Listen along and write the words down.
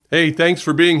Hey, thanks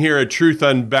for being here at Truth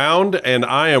Unbound, and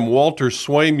I am Walter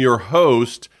Swaim, your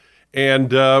host.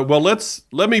 And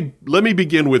let me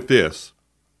begin with this.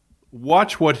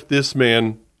 Watch what this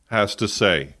man has to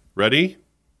say. Ready?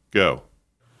 Go.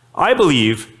 I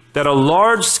believe that a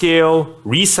large-scale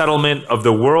resettlement of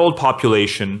the world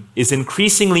population is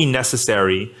increasingly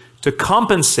necessary to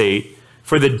compensate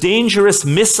for the dangerous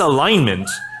misalignment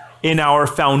in our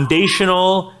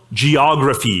foundational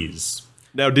geographies.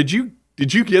 Now, did you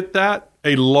get that?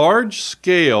 A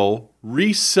large-scale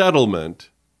resettlement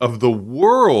of the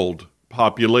world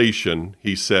population,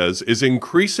 he says, is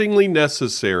increasingly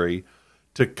necessary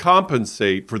to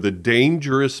compensate for the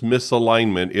dangerous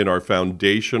misalignment in our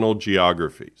foundational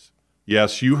geographies.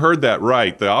 Yes, you heard that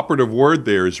right. The operative word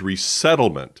there is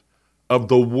resettlement of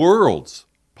the world's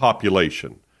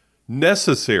population.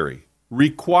 Necessary,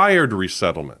 required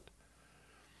resettlement.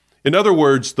 In other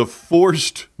words, the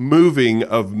forced moving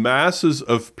of masses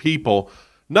of people,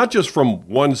 not just from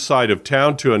one side of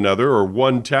town to another, or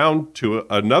one town to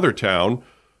another town,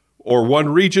 or one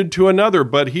region to another,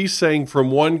 but he's saying from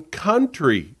one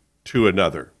country to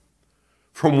another,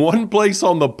 from one place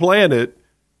on the planet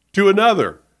to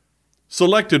another,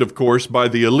 selected, of course, by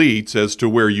the elites as to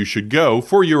where you should go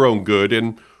for your own good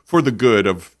and for the good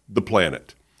of the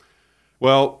planet.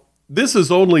 Well, this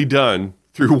is only done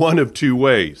through one of two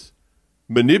ways: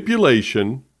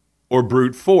 manipulation or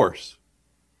brute force.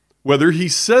 Whether he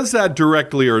says that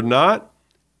directly or not,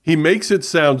 he makes it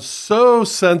sound so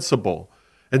sensible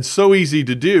and so easy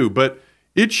to do, but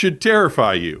it should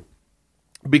terrify you,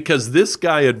 because this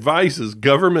guy advises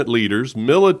government leaders,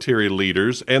 military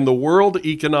leaders, and the World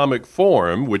Economic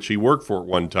Forum, which he worked for at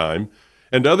one time,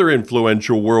 and other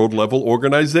influential world-level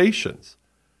organizations.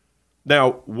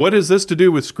 Now, what has this to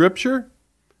do with Scripture?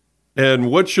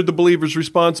 And what should the believer's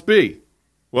response be?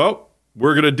 Well,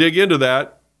 we're going to dig into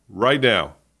that right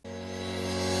now.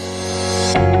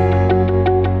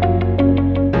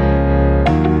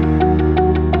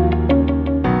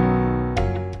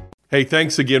 Hey,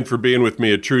 thanks again for being with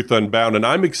me at Truth Unbound, and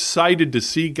I'm excited to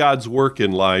see God's work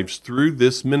in lives through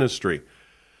this ministry.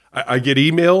 I get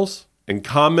emails and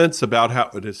comments about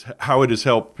how it has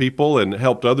helped people and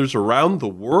helped others around the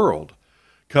world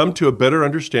come to a better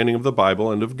understanding of the Bible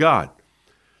and of God.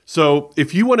 So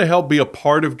if you want to help be a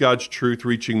part of God's truth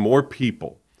reaching more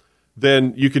people,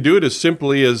 then you could do it as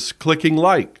simply as clicking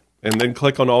like, and then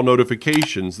click on all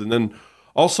notifications, and then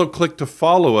also click to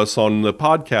follow us on the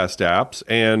podcast apps,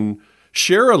 and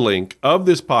share a link of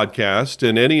this podcast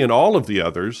and any and all of the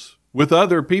others with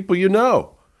other people you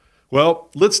know. Well,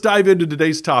 let's dive into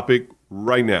today's topic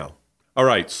right now. All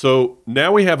right, so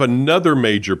now we have another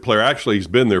major player. Actually, he's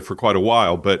been there for quite a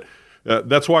while, but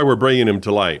that's why we're bringing him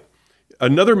to light.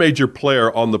 Another major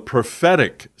player on the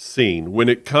prophetic scene when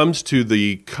it comes to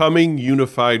the coming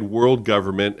unified world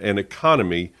government and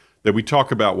economy that we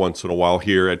talk about once in a while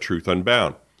here at Truth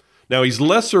Unbound. Now, he's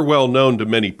lesser well known to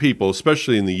many people,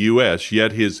 especially in the U.S.,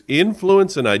 yet his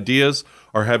influence and ideas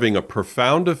are having a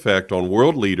profound effect on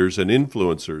world leaders and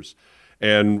influencers.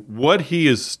 And what he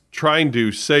is trying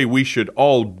to say we should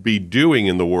all be doing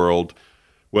in the world,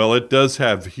 well, it does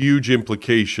have huge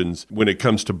implications when it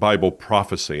comes to Bible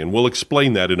prophecy, and we'll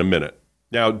explain that in a minute.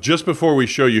 Now, just before we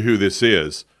show you who this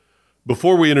is,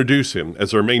 before we introduce him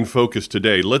as our main focus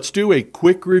today, let's do a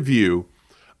quick review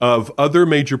of other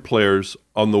major players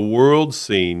on the world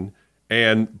scene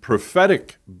and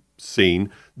prophetic scene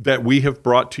that we have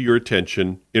brought to your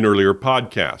attention in earlier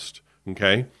podcasts,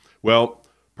 okay? Well,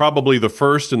 probably the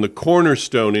first and the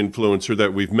cornerstone influencer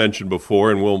that we've mentioned before,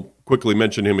 and we'll quickly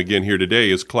mention him again here today,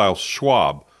 is Klaus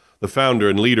Schwab, the founder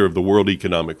and leader of the World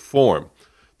Economic Forum,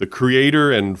 the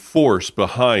creator and force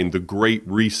behind the Great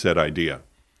Reset idea.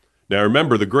 Now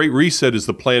remember, the Great Reset is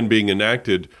the plan being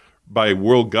enacted by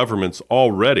world governments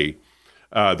already,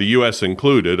 the U.S.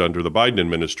 included under the Biden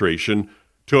administration,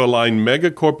 to align mega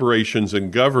corporations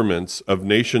and governments of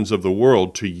nations of the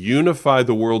world to unify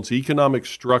the world's economic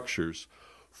structures,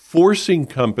 forcing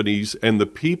companies and the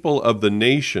people of the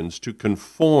nations to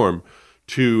conform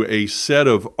to a set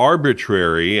of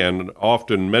arbitrary and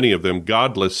often many of them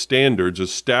godless standards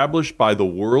established by the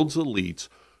world's elites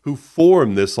who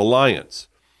form this alliance,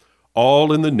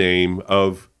 all in the name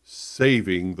of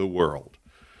saving the world.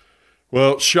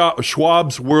 Well,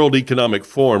 Schwab's World Economic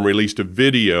Forum released a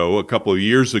video a couple of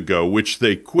years ago, which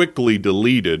they quickly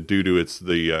deleted due to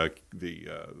the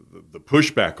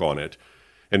pushback on it,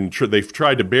 and they've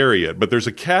tried to bury it. But there's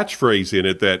a catchphrase in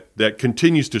it that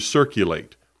continues to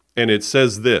circulate, and it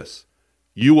says this: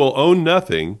 "You will own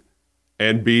nothing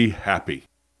and be happy."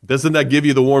 Doesn't that give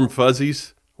you the warm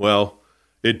fuzzies? Well,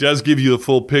 It does give you the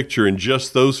full picture in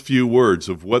just those few words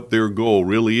of what their goal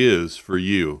really is for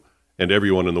you and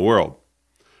everyone in the world.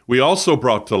 We also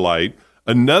brought to light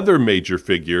another major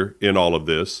figure in all of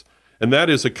this, and that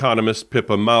is economist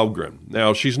Pippa Malmgren.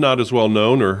 Now, she's not as well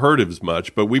known or heard of as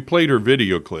much, but we played her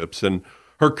video clips, and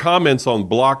her comments on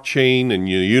blockchain and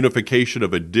unification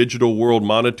of a digital world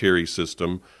monetary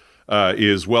system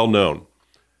is well known.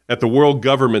 At the World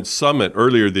Government Summit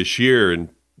earlier this year, and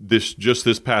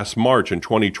this past March in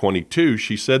 2022,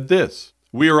 she said this: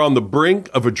 "We are on the brink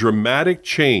of a dramatic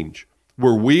change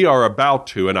where we are about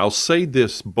to, and I'll say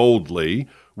this boldly,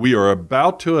 we are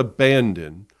about to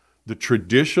abandon the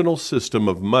traditional system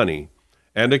of money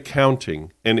and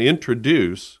accounting and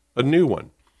introduce a new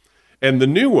one. And the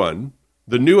new one,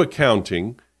 the new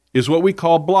accounting, is what we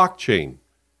call blockchain.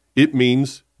 It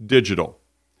means digital.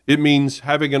 It means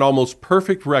having an almost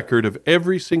perfect record of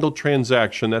every single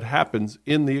transaction that happens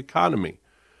in the economy,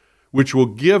 which will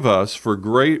give us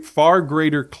far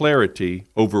greater clarity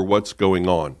over what's going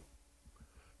on."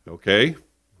 Okay,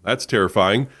 that's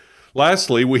terrifying.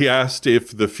 Lastly, we asked if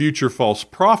the future false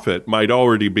prophet might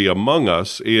already be among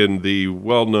us in the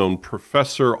well-known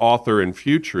professor, author, and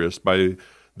futurist by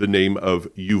the name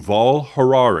of Yuval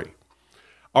Harari.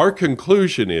 Our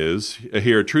conclusion is,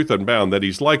 here at Truth Unbound, that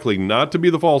he's likely not to be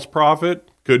the false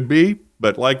prophet. Could be,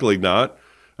 but likely not.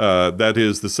 That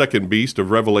is the second beast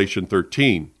of Revelation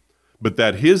 13. But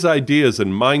that his ideas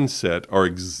and mindset are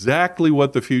exactly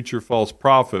what the future false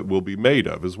prophet will be made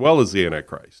of, as well as the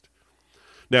Antichrist.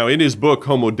 Now, in his book,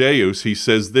 Homo Deus, he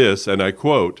says this, and I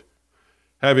quote,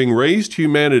 "Having raised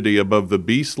humanity above the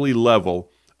beastly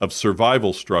level of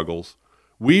survival struggles,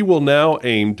 we will now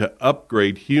aim to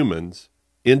upgrade humans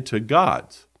into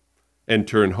gods and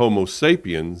turn Homo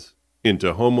sapiens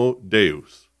into Homo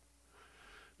Deus."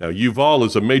 Now, Yuval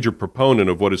is a major proponent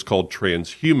of what is called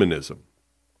transhumanism.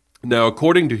 Now,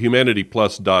 according to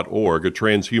HumanityPlus.org, a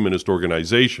transhumanist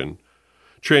organization,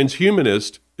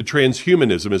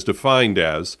 transhumanism is defined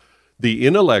as the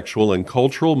intellectual and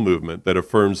cultural movement that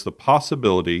affirms the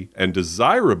possibility and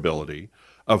desirability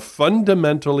of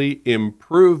fundamentally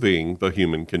improving the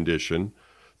human condition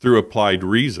through applied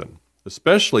reason,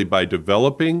 especially by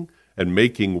developing and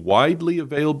making widely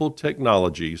available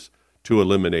technologies to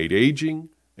eliminate aging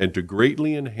and to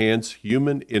greatly enhance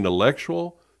human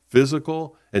intellectual,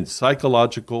 physical, and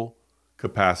psychological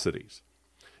capacities.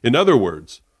 In other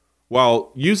words,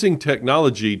 while using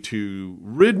technology to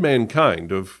rid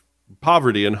mankind of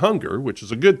poverty and hunger, which is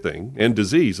a good thing, and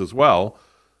disease as well,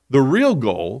 the real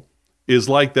goal is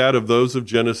like that of those of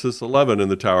Genesis 11 and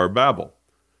the Tower of Babel,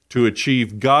 to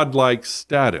achieve godlike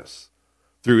status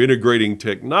through integrating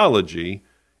technology,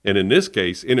 and in this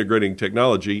case, integrating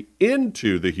technology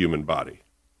into the human body.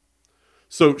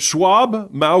 So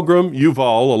Schwab, Malmgren,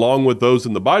 Yuval, along with those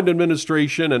in the Biden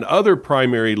administration and other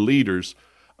primary leaders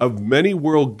of many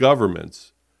world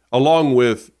governments, along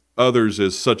with others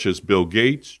such as Bill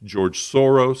Gates, George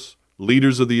Soros,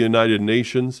 leaders of the United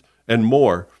Nations, and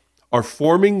more, are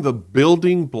forming the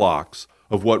building blocks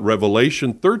of what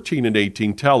Revelation 13 and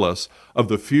 18 tell us of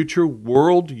the future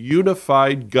world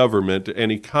unified government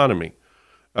and economy,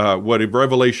 what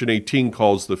Revelation 18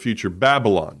 calls the future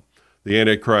Babylon, the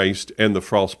Antichrist and the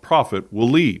false prophet will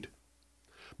lead.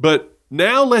 But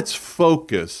now let's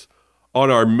focus on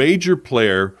our major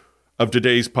player of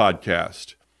today's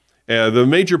podcast, the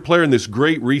major player in this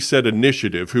Great Reset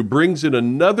initiative, who brings in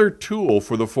another tool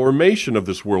for the formation of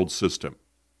this world system.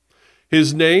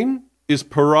 His name is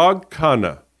Parag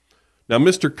Khanna. Now,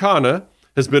 Mr. Khanna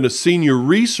has been a senior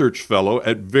research fellow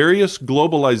at various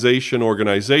globalization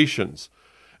organizations,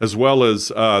 as well as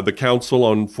the Council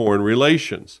on Foreign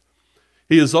Relations.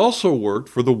 He has also worked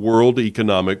for the World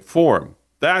Economic Forum.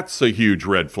 That's a huge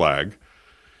red flag.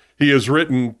 He has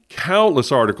written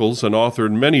countless articles and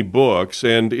authored many books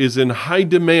and is in high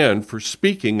demand for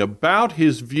speaking about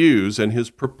his views and his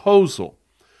proposal.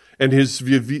 And his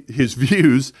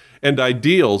views and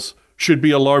ideals should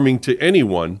be alarming to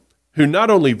anyone who not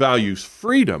only values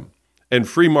freedom and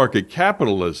free market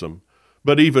capitalism,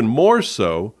 but even more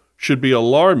so should be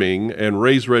alarming and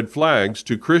raise red flags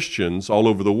to Christians all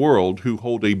over the world who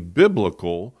hold a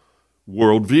biblical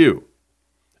worldview.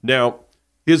 Now,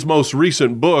 his most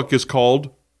recent book is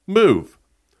called Move,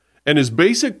 and his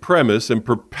basic premise and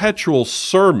perpetual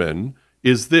sermon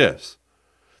is this: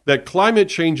 that climate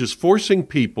change is forcing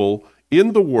people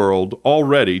in the world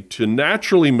already to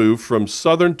naturally move from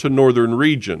southern to northern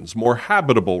regions, more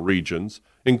habitable regions,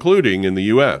 including in the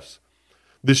U.S.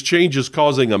 This change is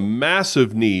causing a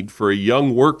massive need for a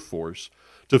young workforce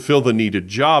to fill the needed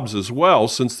jobs as well,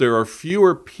 since there are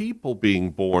fewer people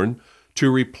being born to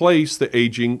replace the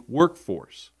aging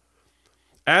workforce.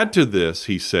 Add to this,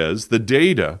 he says, the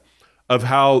data of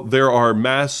how there are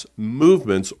mass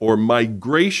movements or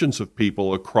migrations of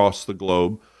people across the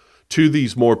globe to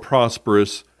these more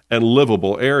prosperous and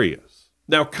livable areas.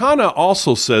 Now, Khanna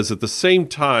also says at the same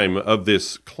time of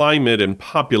this climate and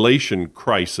population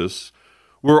crisis,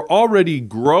 we're already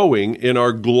growing in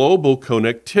our global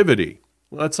connectivity.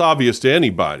 Well, that's obvious to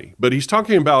anybody, but he's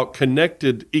talking about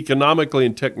connected economically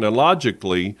and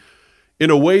technologically in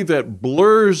a way that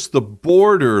blurs the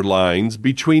border lines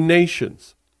between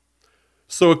nations.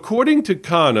 So according to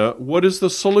Khanna, what is the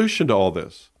solution to all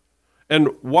this? And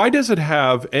why does it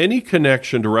have any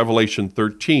connection to Revelation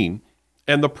 13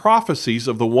 and the prophecies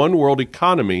of the one world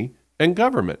economy and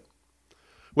government?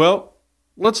 Well,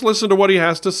 let's listen to what he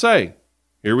has to say.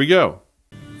 Here we go.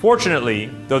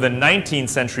 Fortunately, though the 19th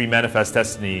century Manifest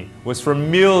Destiny was for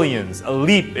millions a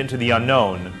leap into the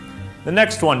unknown, the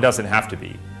next one doesn't have to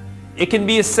be. It can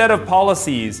be a set of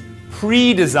policies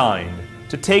pre-designed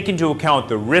to take into account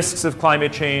the risks of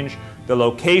climate change, the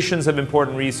locations of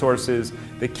important resources,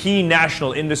 the key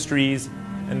national industries,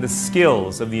 and the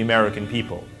skills of the American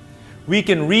people. We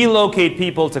can relocate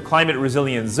people to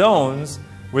climate-resilient zones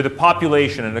where the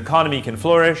population and economy can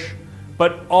flourish,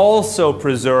 but also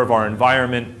preserve our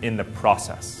environment in the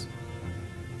process.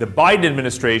 The Biden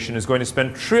administration is going to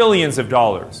spend trillions of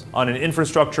dollars on an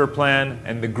infrastructure plan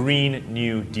and the Green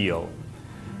New Deal.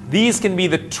 These can be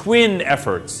the twin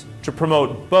efforts to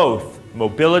promote both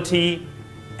mobility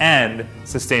and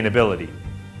sustainability.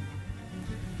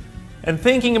 And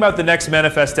thinking about the next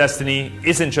Manifest Destiny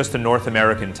isn't just a North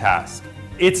American task.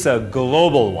 It's a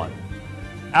global one.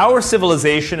 Our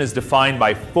civilization is defined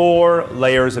by 4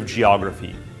 layers of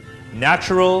geography: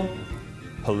 natural,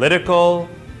 political,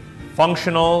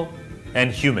 functional,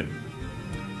 and human.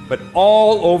 But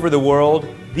all over the world,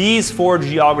 these 4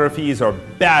 geographies are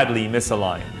badly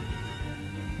misaligned.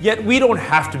 Yet we don't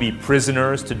have to be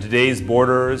prisoners to today's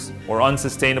borders or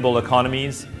unsustainable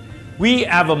economies. We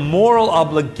have a moral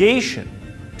obligation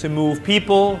to move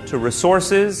people to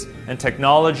resources and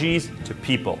technologies to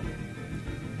people.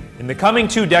 In the coming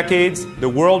 2 decades, the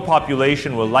world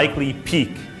population will likely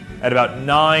peak at about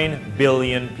 9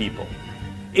 billion people.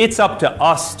 It's up to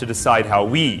us to decide how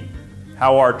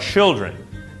our children,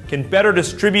 can better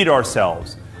distribute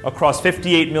ourselves across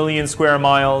 58 million square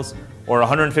miles or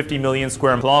 150 million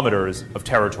square kilometers of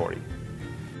territory.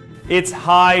 It's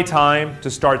high time to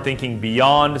start thinking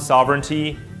beyond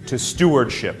sovereignty to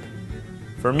stewardship.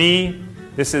 For me,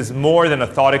 this is more than a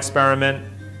thought experiment,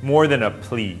 more than a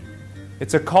plea.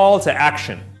 It's a call to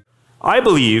action. I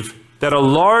believe that a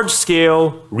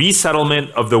large-scale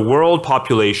resettlement of the world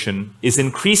population is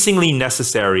increasingly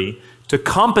necessary to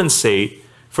compensate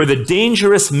for the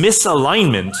dangerous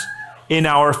misalignment in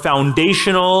our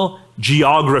foundational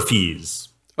geographies.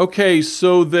 Okay,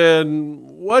 so then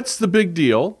what's the big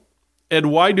deal? And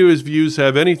why do his views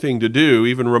have anything to do,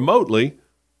 even remotely,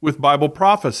 with Bible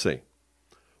prophecy?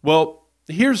 Well,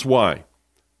 here's why.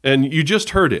 And you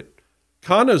just heard it.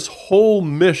 Khanna's whole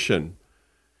mission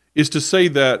is to say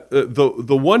that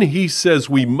the one he says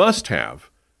we must have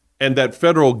and that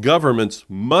federal governments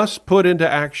must put into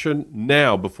action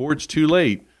now before it's too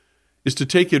late is to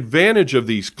take advantage of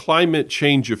these climate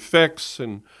change effects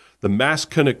and the mass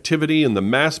connectivity and the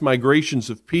mass migrations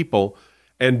of people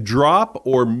and drop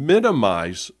or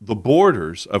minimize the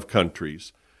borders of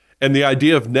countries and the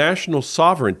idea of national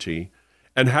sovereignty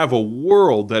and have a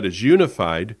world that is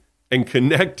unified and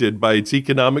connected by its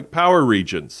economic power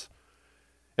regions.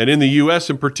 And in the U.S.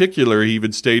 in particular, he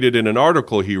even stated in an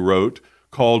article he wrote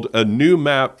called A New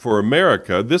Map for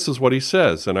America, this is what he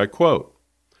says, and I quote,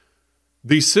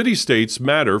 "These city-states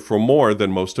matter for more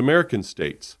than most American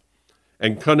states,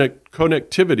 and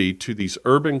connectivity to these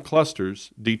urban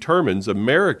clusters determines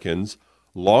Americans'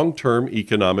 long-term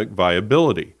economic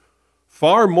viability,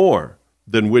 far more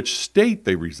than which state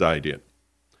they reside in.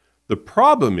 The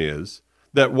problem is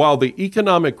that while the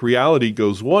economic reality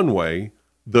goes one way,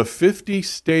 the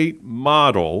 50-state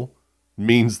model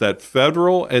means that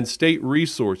federal and state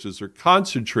resources are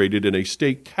concentrated in a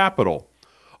state capital,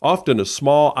 often a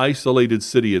small isolated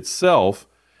city itself,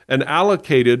 and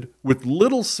allocated with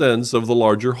little sense of the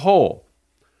larger whole.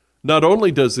 Not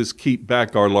only does this keep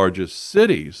back our largest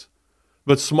cities,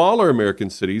 but smaller American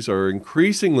cities are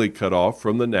increasingly cut off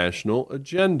from the national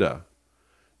agenda,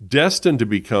 destined to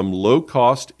become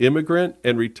low-cost immigrant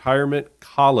and retirement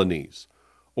colonies,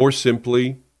 or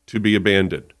simply to be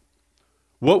abandoned.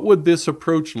 What would this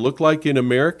approach look like in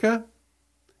America?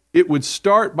 It would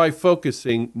start by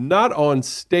focusing not on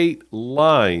state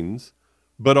lines,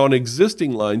 but on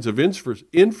existing lines of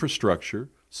infrastructure,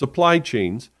 supply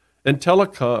chains, and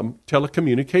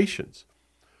telecommunications.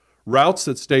 routes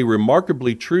that stay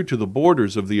remarkably true to the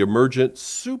borders of the emergent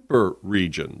super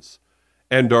regions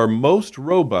and are most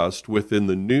robust within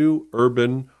the new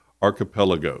urban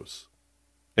archipelagos,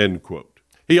 end quote.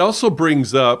 He also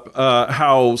brings up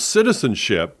how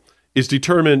citizenship is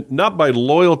determined not by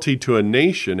loyalty to a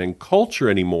nation and culture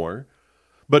anymore,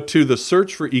 but to the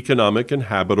search for economic and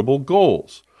habitable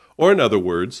goals. Or in other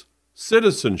words,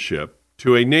 citizenship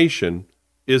to a nation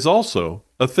is also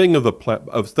a thing of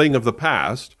the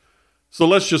past, so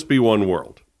let's just be one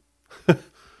world.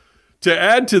 To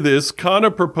add to this, Kana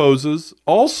proposes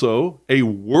also a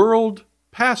world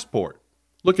passport.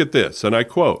 Look at this, and I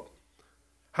quote,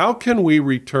 "How can we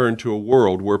return to a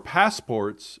world where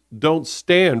passports don't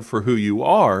stand for who you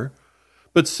are,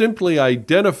 but simply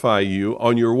identify you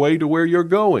on your way to where you're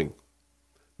going?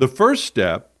 The first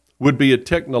step would be a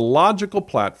technological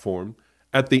platform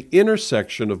at the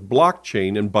intersection of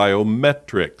blockchain and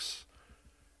biometrics.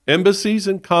 Embassies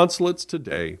and consulates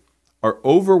today are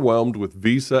overwhelmed with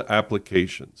visa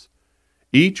applications,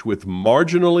 each with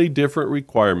marginally different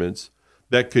requirements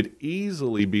that could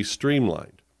easily be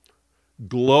streamlined.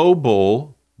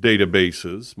 Global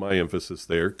databases, my emphasis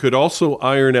there, could also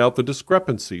iron out the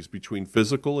discrepancies between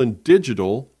physical and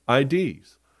digital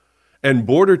IDs, and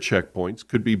border checkpoints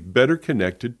could be better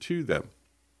connected to them.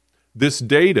 This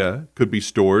data could be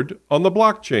stored on the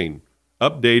blockchain,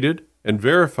 updated and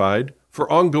verified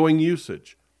for ongoing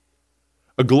usage.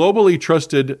 A globally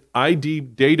trusted ID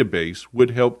database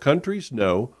would help countries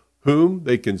know whom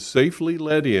they can safely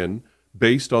let in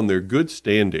based on their good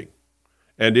standing,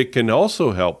 and it can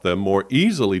also help them more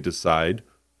easily decide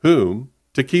whom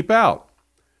to keep out,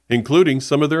 including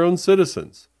some of their own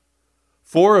citizens.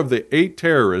 4 of the 8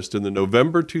 terrorists in the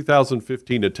November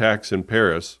 2015 attacks in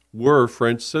Paris were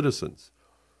French citizens.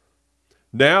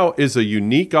 Now is a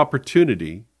unique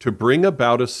opportunity to bring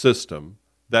about a system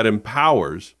that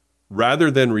empowers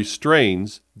rather than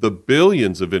restrains the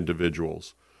billions of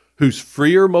individuals whose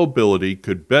freer mobility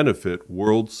could benefit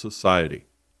world society.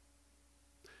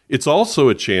 It's also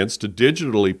a chance to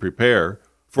digitally prepare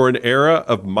for an era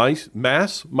of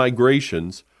mass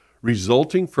migrations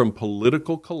resulting from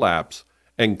political collapse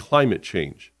and climate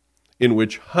change, in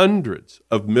which hundreds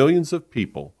of millions of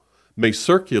people may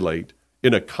circulate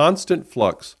in a constant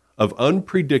flux of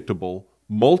unpredictable,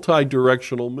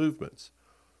 multi-directional movements.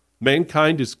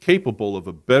 Mankind is capable of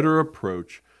a better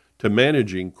approach to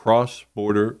managing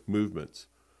cross-border movements,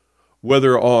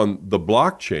 whether on the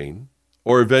blockchain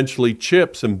or eventually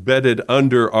chips embedded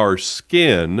under our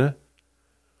skin.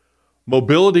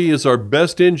 Mobility is our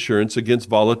best insurance against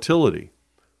volatility.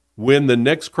 When the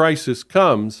next crisis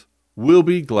comes, we'll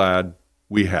be glad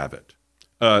we have it.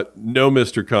 No,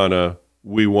 Mr. Kana,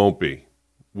 we won't be.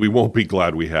 We won't be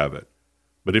glad we have it.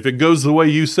 But if it goes the way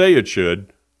you say it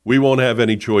should, we won't have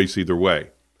any choice either way.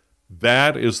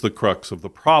 That is the crux of the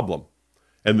problem.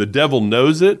 And the devil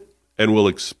knows it and will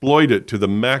exploit it to the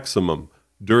maximum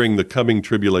during the coming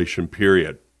tribulation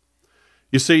period.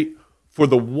 You see, for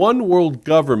the one world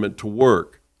government to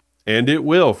work, and it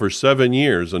will for 7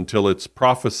 years until its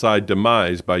prophesied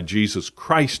demise by Jesus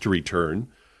Christ's return,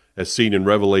 as seen in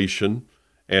Revelation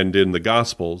and in the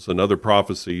Gospels and other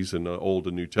prophecies in the Old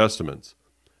and New Testaments,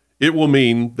 it will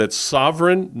mean that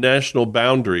sovereign national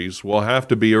boundaries will have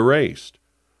to be erased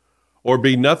or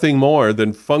be nothing more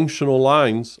than functional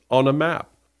lines on a map.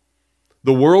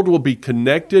 The world will be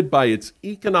connected by its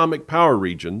economic power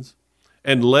regions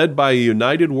and led by a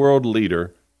united world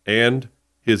leader and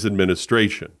his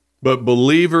administration. But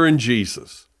believer in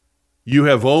Jesus, you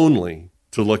have only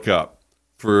to look up,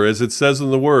 for as it says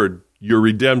in the Word, your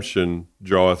redemption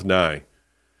draweth nigh.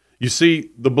 You see,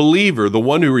 the believer, the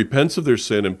one who repents of their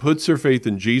sin and puts their faith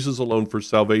in Jesus alone for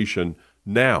salvation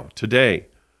now, today,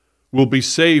 will be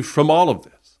saved from all of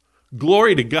this.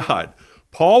 Glory to God.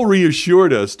 Paul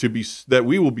reassured us that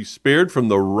we will be spared from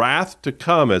the wrath to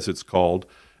come, as it's called,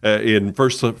 in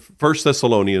 1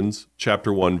 Thessalonians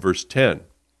chapter 1, verse 10.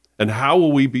 And how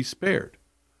will we be spared?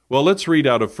 Well, let's read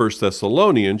out of 1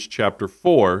 Thessalonians chapter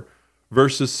 4,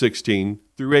 verses 16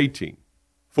 through 18.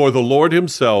 For the Lord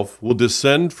himself will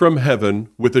descend from heaven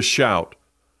with a shout,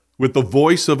 with the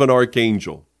voice of an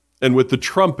archangel, and with the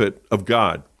trumpet of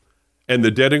God. And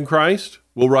the dead in Christ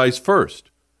will rise first.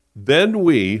 Then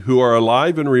we who are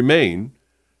alive and remain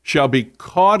shall be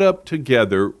caught up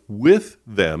together with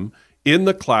them in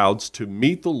the clouds to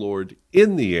meet the Lord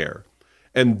in the air.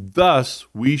 And thus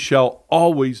we shall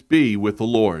always be with the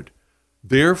Lord.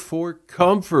 Therefore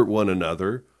comfort one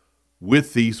another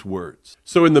with these words.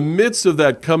 So in the midst of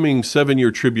that coming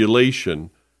 7-year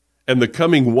tribulation and the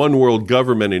coming one world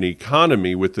government and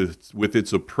economy with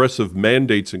its oppressive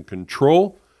mandates and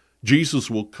control, Jesus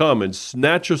will come and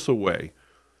snatch us away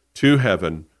to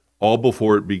heaven all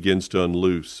before it begins to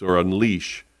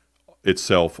unleash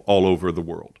itself all over the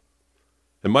world.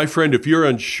 And my friend, if you're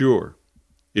unsure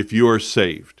if you are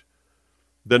saved,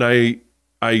 then I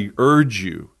urge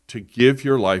you to give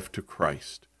your life to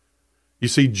Christ. You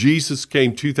see, Jesus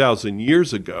came 2,000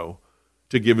 years ago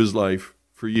to give his life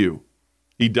for you.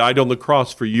 He died on the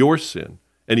cross for your sin,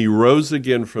 and he rose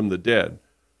again from the dead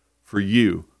for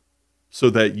you,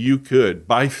 so that you could,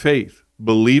 by faith,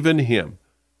 believe in him.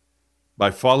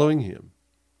 By following him,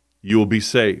 you will be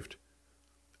saved,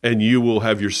 and you will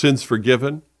have your sins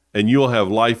forgiven, and you will have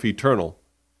life eternal,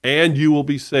 and you will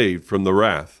be saved from the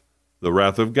wrath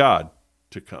of God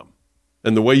to come.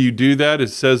 And the way you do that, it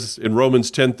says in Romans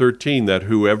 10:13 that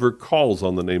whoever calls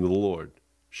on the name of the Lord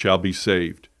shall be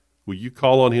saved. Will you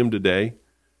call on him today?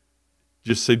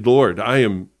 Just say, Lord,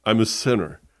 I'm a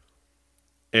sinner,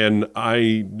 and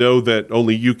I know that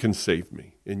only you can save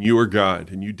me, and you are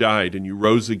God, and you died, and you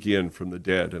rose again from the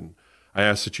dead, and I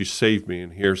ask that you save me,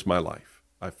 and here's my life.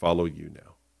 I follow you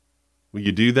now. Will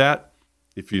you do that?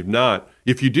 If you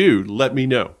do, let me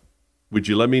know. Would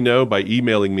you let me know by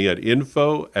emailing me at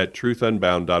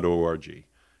info@truthunbound.org,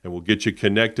 and we'll get you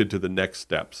connected to the next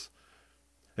steps.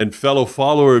 And fellow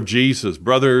follower of Jesus,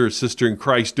 brother or sister in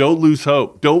Christ, don't lose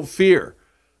hope. Don't fear.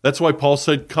 That's why Paul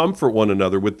said, comfort one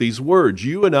another with these words.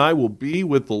 You and I will be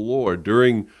with the Lord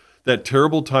during that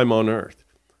terrible time on earth.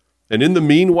 And in the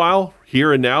meanwhile,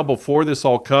 here and now, before this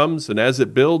all comes, and as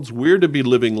it builds, we're to be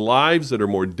living lives that are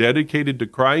more dedicated to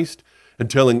Christ and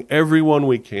telling everyone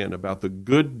we can about the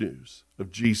good news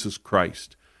of Jesus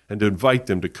Christ, and to invite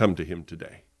them to come to him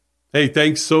today. Hey,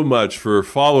 thanks so much for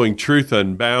following Truth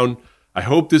Unbound. I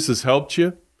hope this has helped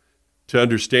you to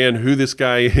understand who this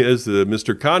guy is,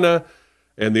 Mr. Kana,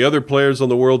 and the other players on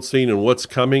the world scene, and what's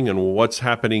coming and what's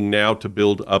happening now to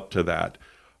build up to that.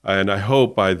 And I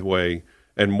hope, by the way,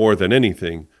 and more than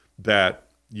anything, that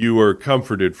you are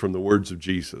comforted from the words of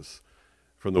Jesus,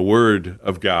 from the word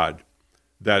of God,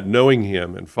 that knowing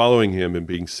him and following him and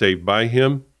being saved by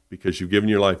him, because you've given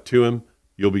your life to him,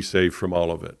 you'll be saved from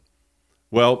all of it.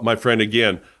 Well, my friend,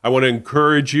 again, I want to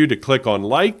encourage you to click on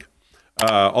like,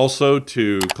 also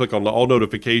to click on all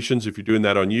notifications if you're doing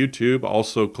that on YouTube.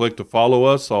 Also click to follow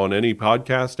us on any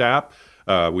podcast app.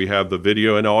 We have the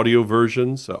video and audio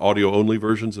versions, audio-only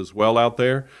versions as well out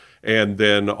there. And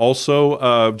then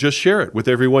also just share it with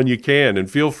everyone you can.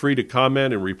 And feel free to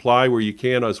comment and reply where you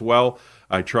can as well.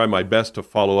 I try my best to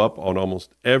follow up on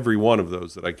almost every one of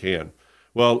those that I can.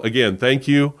 Well, again, thank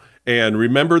you. And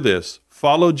remember this,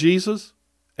 follow Jesus,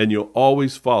 and you'll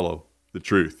always follow the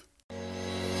truth.